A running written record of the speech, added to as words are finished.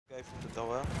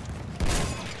tower.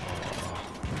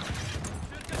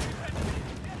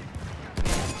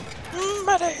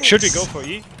 Medics! Should we go for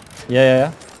E?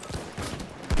 Yeah.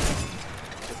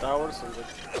 The towers and the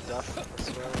duff as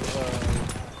well.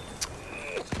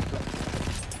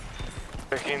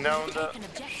 Taking down the...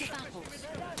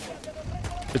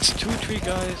 It's 2-3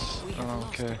 guys. Oh,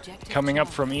 okay. Coming up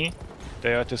from E.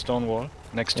 They are at the stone wall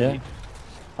next to Yeah.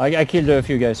 E. I killed a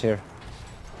few guys here.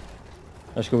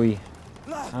 Let's go E.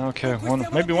 Okay,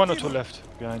 maybe one or two left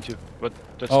behind you, but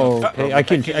that's Oh, not. okay. I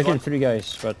killed 3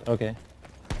 guys, but okay.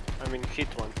 I mean, hit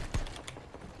one.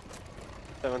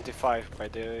 75 by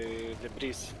the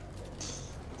breeze.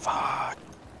 Fuck!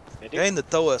 Medic? They're in the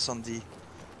towers on D.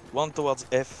 One towards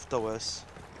F towers.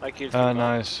 I killed Ah, him.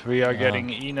 nice. We are getting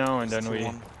E now, and then we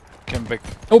One. can back.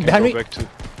 Oh, can behind go me! back to.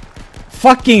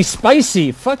 Fucking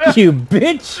spicy! Fuck you,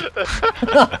 bitch!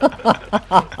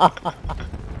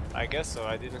 I guess so,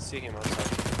 I didn't see him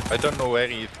outside. I don't know where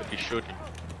he is, but he's shooting.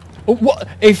 Oh, what?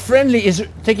 A friendly is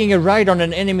taking a ride on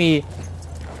an enemy.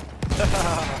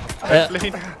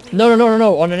 Plane.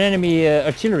 No, on an enemy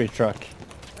artillery truck.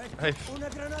 Nice.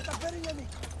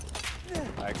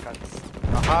 I can't.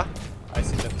 Aha! I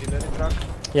see the artillery truck.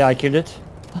 Yeah, I killed it.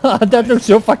 That looks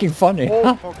so fucking funny.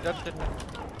 Oh fuck, that didn't...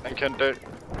 I can do...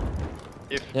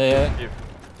 If... Yeah.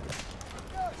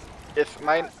 If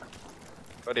mine...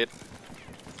 Got it.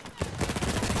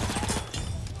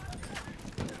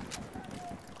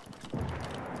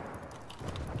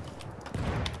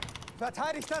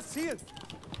 Verteidigt das Ziel!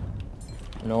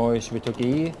 Nice, we took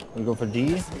E. We go for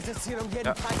D. Dieses Ziel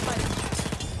jeden Preis halten.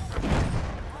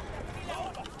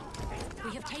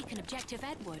 We have taken objective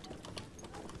Edward.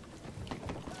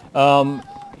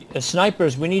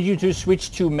 Snipers, we need you to switch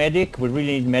to medic. We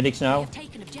really need medics We now. have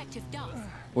taken objective Duff.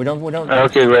 We don't.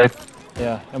 Okay, great.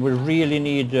 Yeah, and we really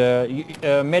need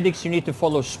medics. You need to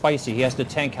follow Spicy. He has the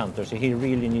tank hunter, so he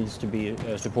really needs to be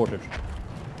supported.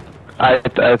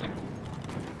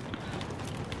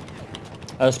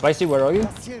 Spicy, where are you?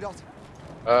 Das Ziel dort.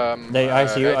 I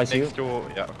see you. I see you. next to...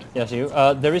 Yeah, okay. Yeah, I see you.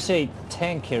 There is a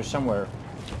tank here somewhere.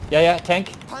 Yeah,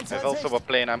 tank. Panzer There's in also Sicht. a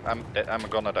plane, I'm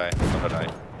gonna die.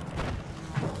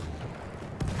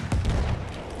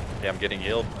 Yeah, I'm getting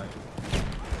healed.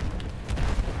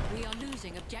 We are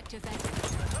losing objective Edward.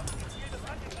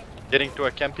 Getting to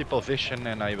a campy position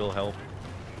and I will help.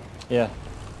 Yeah.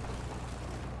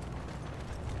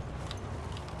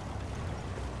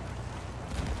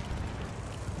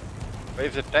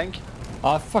 Where's the tank?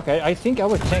 Ah, fuck. I think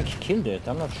our tank killed it.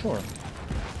 I'm not sure.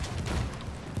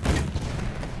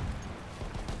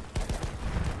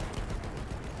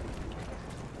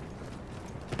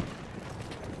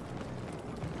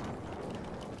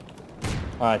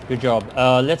 Alright, good job.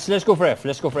 Let's go for F.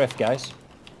 Let's go for F, guys.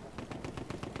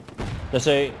 Let's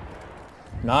say...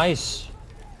 Nice.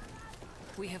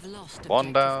 We have lost One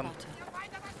objective down. Butter.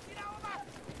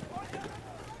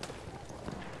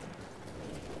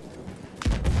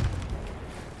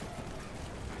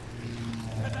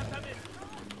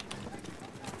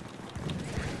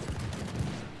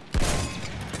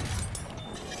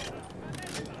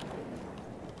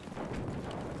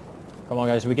 Come on,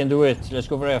 guys. We can do it. Let's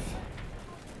go for F.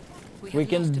 We We have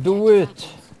can lost do objective it.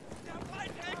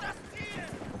 Apples.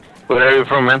 Where are you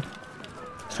from, man?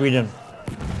 Sweden.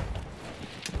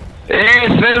 Hey,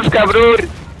 svenska bror!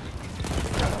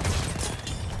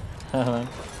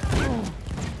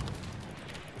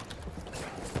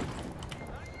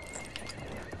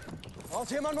 Braucht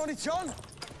jemand Munition?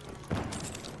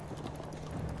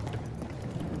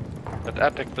 That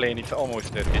attack plane is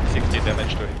almost dead, did 60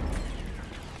 damage to it.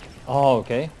 Oh,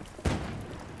 okay.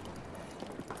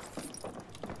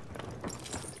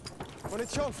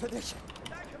 Munition für dich.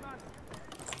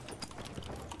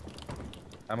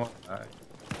 Ammo.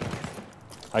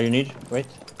 You need? Wait.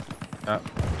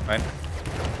 Fine.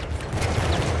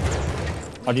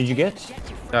 Oh, did you get?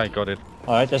 Yeah, I got it.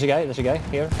 Alright, there's a guy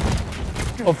here.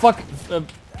 Oh, fuck.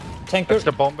 Tanker. That's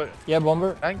the bomber. Yeah,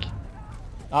 bomber. Tank?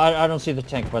 I don't see the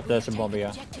tank, but there's a bomber, yeah.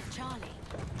 Objective Charlie.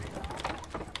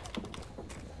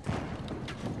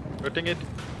 Shooting it.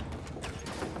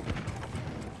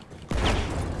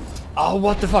 Oh,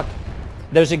 what the fuck?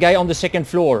 There's a guy on the second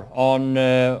floor on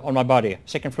my body.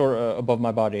 Second floor above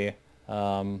my body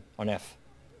on F.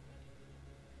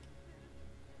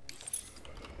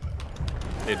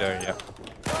 Hey there, yeah.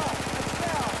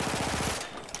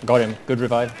 Got him. Good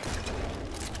revive.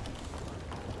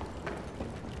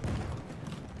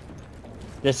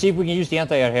 Let's see if we can use the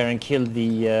anti-air here and kill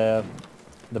the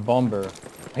bomber.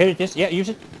 Here it is. Yeah, use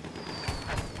it.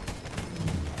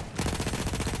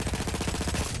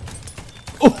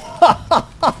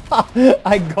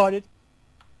 I got it.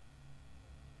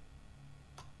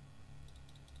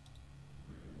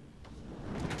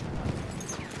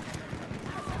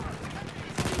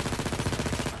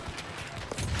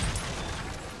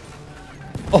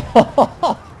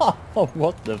 Oh,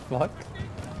 what the fuck?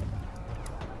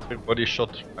 Body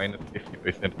shot minus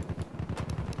 50%.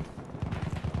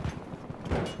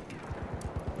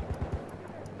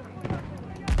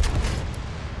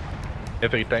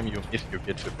 Every time you miss, you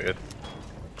get spared.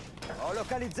 Ho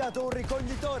localizzato un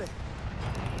ricognitore.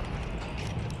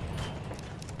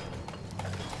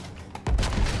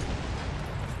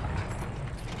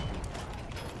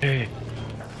 Hey.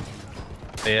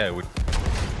 Yeah, I would.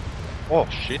 Oh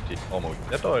shit, it's almost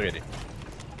dead already.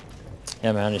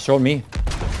 Yeah, man, it showed me.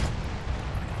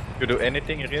 You do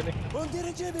anything really? Un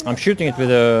dirigibile. I'm shooting it with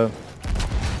a...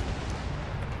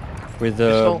 With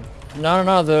a... Pistol?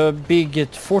 No, the big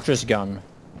fortress gun.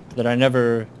 That I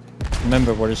never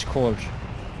remember what it's called.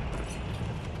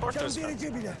 C'è un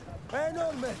dirigibile. È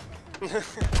enorme.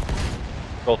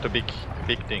 Called the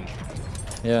big thing.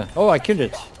 Yeah. Oh, I killed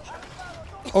it.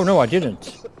 Oh no, I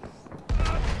didn't.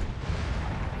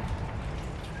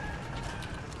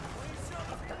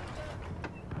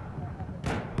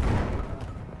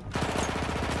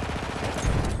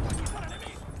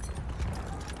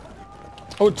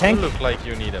 Oh, You tank. look like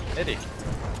you need a medic.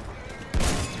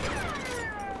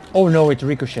 Oh no, it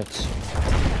ricochets.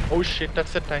 Oh shit,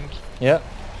 that's a tank. Yeah.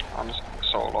 I'm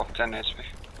solo, 10 HP.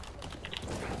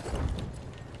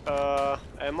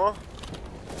 Ammo?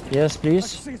 Yes, please.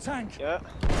 See a tank. Yeah.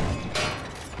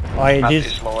 I Matt did.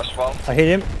 is low as well. I hit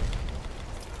him.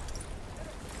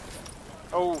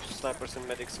 Oh, snipers and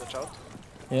medics, watch out.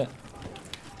 Yeah.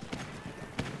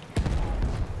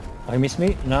 I missed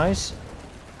me. Nice.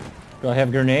 Do I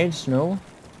have grenades? No.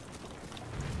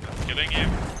 Killing him.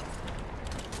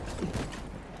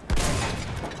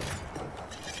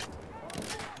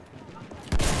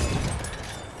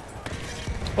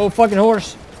 Oh, fucking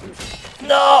horse.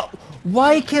 No!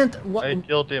 Why can't... I What?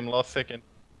 killed him last second.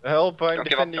 Help, I'm Don't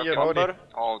give up, defending don't your give up. body.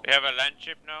 Oh, We have a land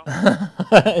ship now.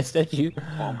 Is that you?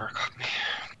 bomber got me.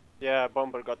 Yeah,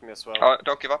 bomber got me as well. Oh,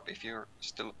 don't give up if you're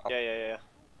still up. Yeah.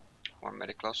 One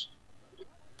medic close.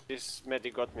 This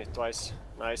medic got me twice.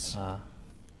 Nice.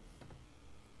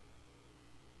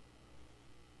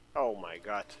 Oh my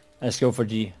god. Let's go for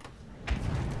G.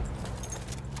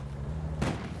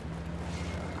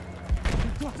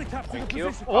 Got to capture the Thank you.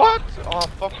 position. What? Oh,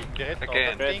 fucking Dreadnought.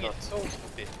 Again. That thing Dreadnought. is so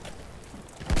stupid.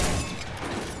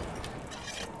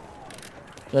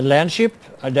 The land ship,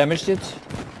 I damaged it.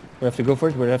 We have to go for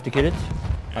it, we have to kill it.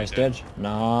 It's dead.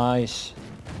 Nice.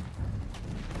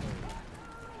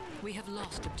 We have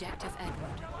lost objective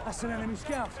Edward. That's an enemy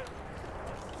scout.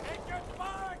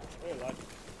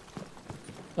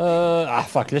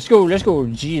 Fuck, let's go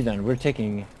G then, we're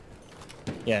taking...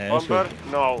 Yeah, let's go. Bomber?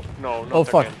 No, not Oh,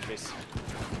 fuck. again, please.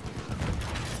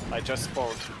 I just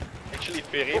spawned. Actually,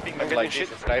 if we're raping I'm them getting like shit.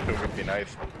 this, a sniper would be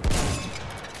nice.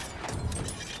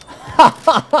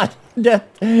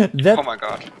 that, Oh my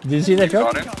god. did you see that You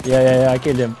shot? got him? Yeah, I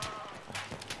killed him.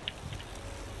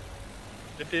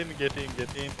 Get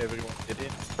in, everyone, get in.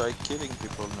 Try killing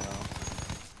people now.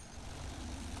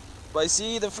 But I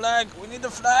see the flag! We need the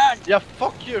flag! Yeah,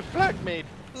 fuck your flag, mate.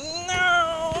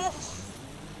 No!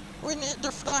 We need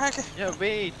the flag! Yeah,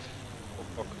 wait.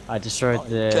 I destroyed Oh, you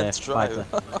the can't drive.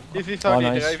 fighter. This is how Oh, they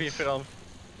nice. drive in France.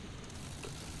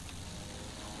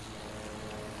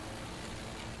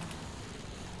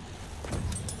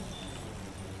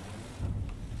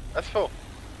 That's for.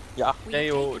 Yeah. We Can have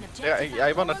you? taken objective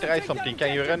I wanna Edward. try something.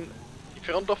 Can you run in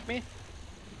front of me?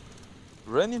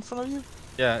 Run in front of you?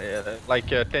 Yeah, like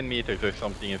 10 meters or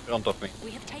something in front of me.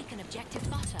 We have taken objective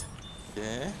butter.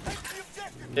 Yeah.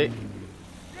 Okay.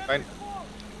 Fine.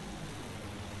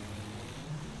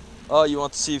 Oh, you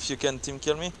want to see if you can team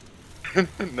kill me?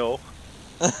 No.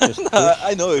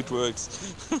 I know it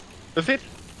works. Does it?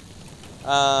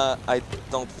 I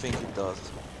don't think it does.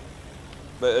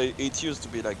 But it used to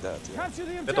be like that, yeah. Capture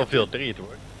the objective. Battlefield 3 it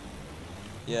works.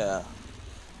 Yeah.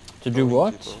 To do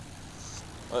what? People.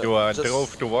 You just-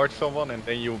 drove towards someone and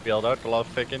then you bailed out the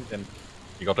last second and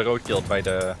you got road killed by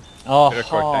the... Oh,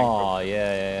 Record tank.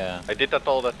 yeah. I did that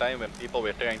all the time when people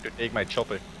were trying to take my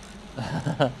chopper.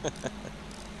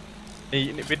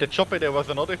 With the chopper there was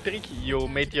another trick. You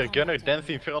made your gunner dance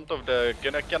in front of the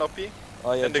gunner canopy.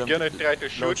 Oh, yeah, And the jump- gunner tried to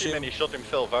shoot launch him and he shot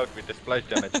himself out with the splash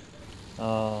damage.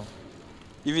 Oh.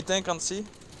 EV tank on C.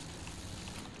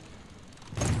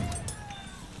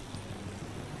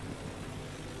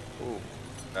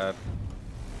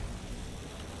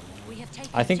 We have taken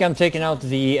I think I'm objective taking out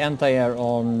the anti-air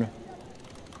on...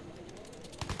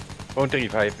 Don't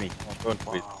revive me. Don't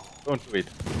do it. Don't do it.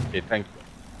 Okay, thank you.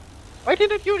 Why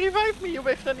didn't you revive me? You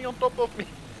were standing on top of me.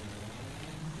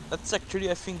 That's actually,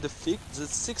 I think, the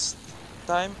sixth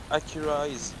time Akira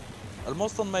is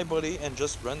almost on my body and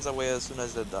just runs away as soon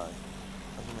as they die.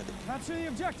 As a medic. Capture the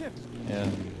objective. Yeah.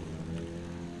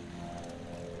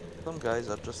 Some guys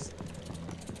are just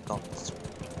not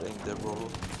playing their role.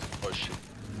 Oh shit.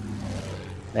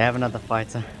 They have another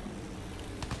fighter.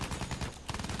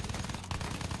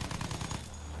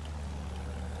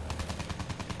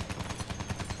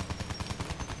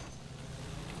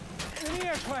 Enemy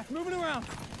aircraft moving around.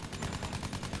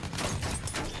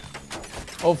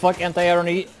 Oh fuck, anti-air on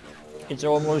E. It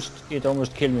almost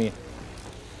killed me.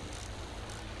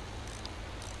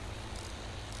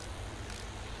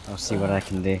 I'll see what I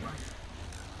can do.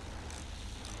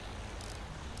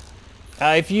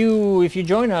 If you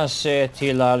join us,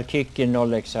 Till, I'll kick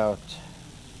Nolex out.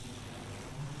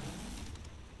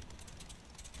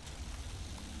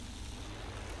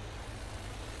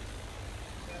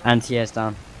 Anti-air's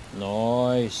down.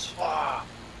 Nice.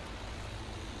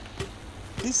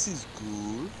 This is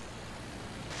cool.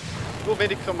 Two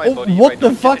medics on my Oh, body. what if I the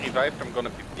don't fuck? get revived, I'm gonna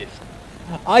be pissed.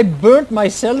 I burnt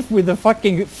myself with the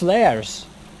fucking flares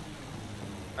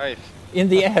Nice. in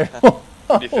the air.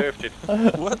 You deserved it.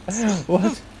 What?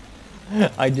 What?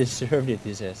 I deserved it,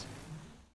 he says.